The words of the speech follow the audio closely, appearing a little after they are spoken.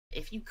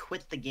if you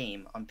quit the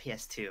game on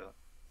PS2,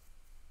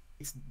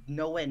 it's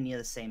nowhere near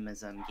the same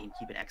as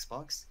GameCube and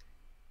Xbox.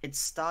 It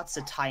starts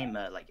a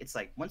timer. Like it's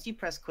like once you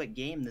press quit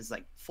game, there's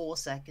like 4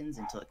 seconds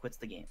until it quits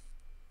the game,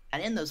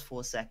 and in those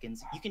 4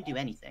 seconds, you can do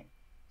anything.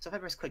 So if I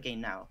press quit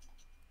game now,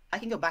 I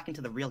can go back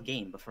into the real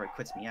game before it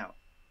quits me out.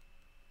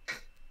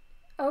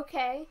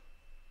 Okay.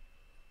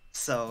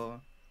 So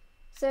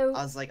I So,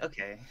 was like,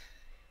 okay,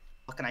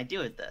 what can I do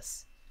with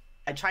this?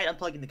 I tried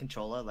unplugging the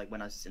controller like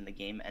when I was just in the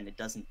game, and it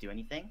doesn't do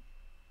anything.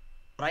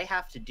 What I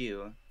have to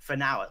do, for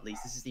now at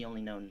least, this is the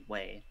only known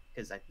way,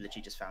 because I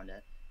literally just found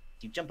it.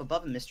 You jump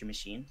above a mystery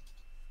machine,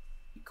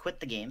 you quit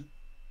the game,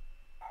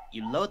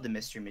 you load the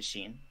mystery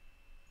machine,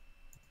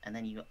 and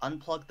then you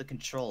unplug the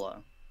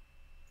controller.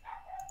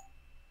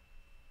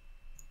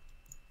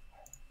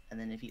 And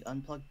then if you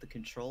unplug the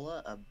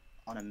controller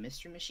on a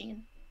mystery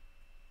machine,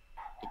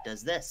 it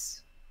does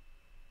this.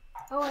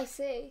 oh, I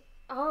see.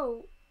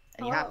 Oh,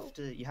 And oh.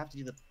 you have to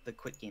do the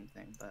quit game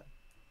thing, but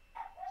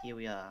here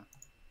we are.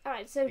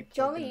 Alright, so We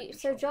plugged in the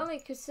controller. Jolly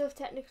could still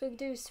technically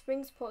do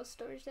Springsport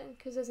storage then,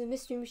 because there's a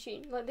mystery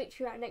machine, like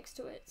literally right next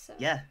to it, so.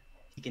 Yeah,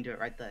 you can do it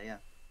right there, yeah.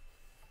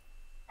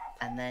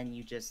 And then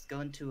you just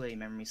go into a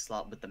memory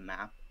slot with the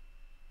map,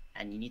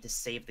 and you need to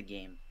save the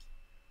game.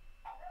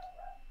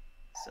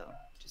 So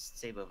just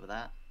save over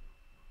that.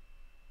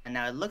 And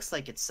now it looks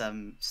like it's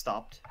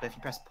stopped, but if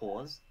you press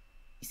pause,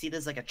 you see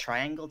there's like a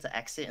triangle to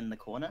exit in the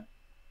corner.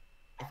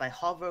 If I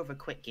hover over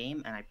quit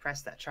game and I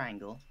press that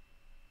triangle,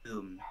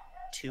 boom,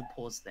 two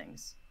pause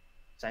things.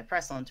 So I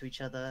press onto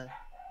each other,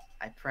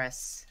 I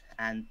press,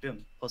 and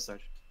boom, pause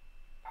start.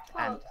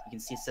 And Oh, you can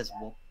see it says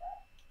warp.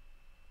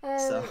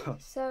 So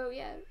so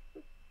yeah.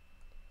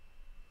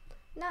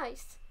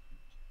 Nice.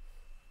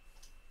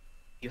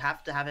 you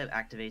have to have it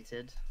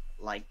activated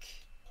like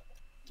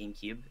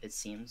GameCube, it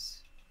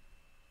seems.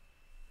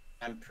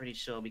 I'm pretty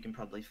sure we can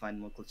probably find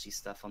more glitchy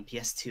stuff on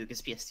PS2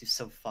 because PS2 is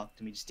so fucked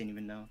and we just didn't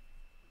even know.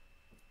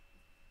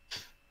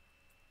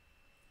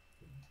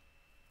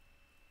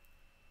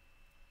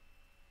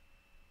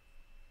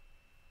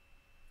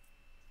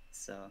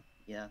 So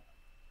yeah,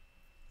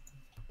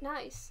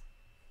 Nice.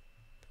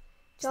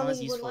 it's not as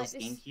Jolly would useful like as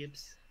this.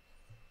 GameCube's.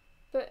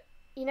 But,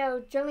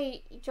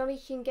 Jolly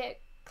can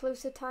get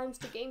closer times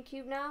to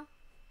GameCube now.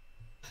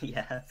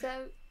 Yeah.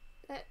 So,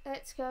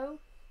 let's go.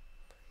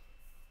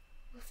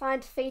 We'll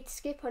find Fate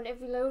Skip on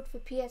every load for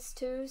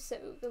PS2,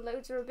 so the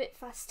loads are a bit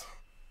faster.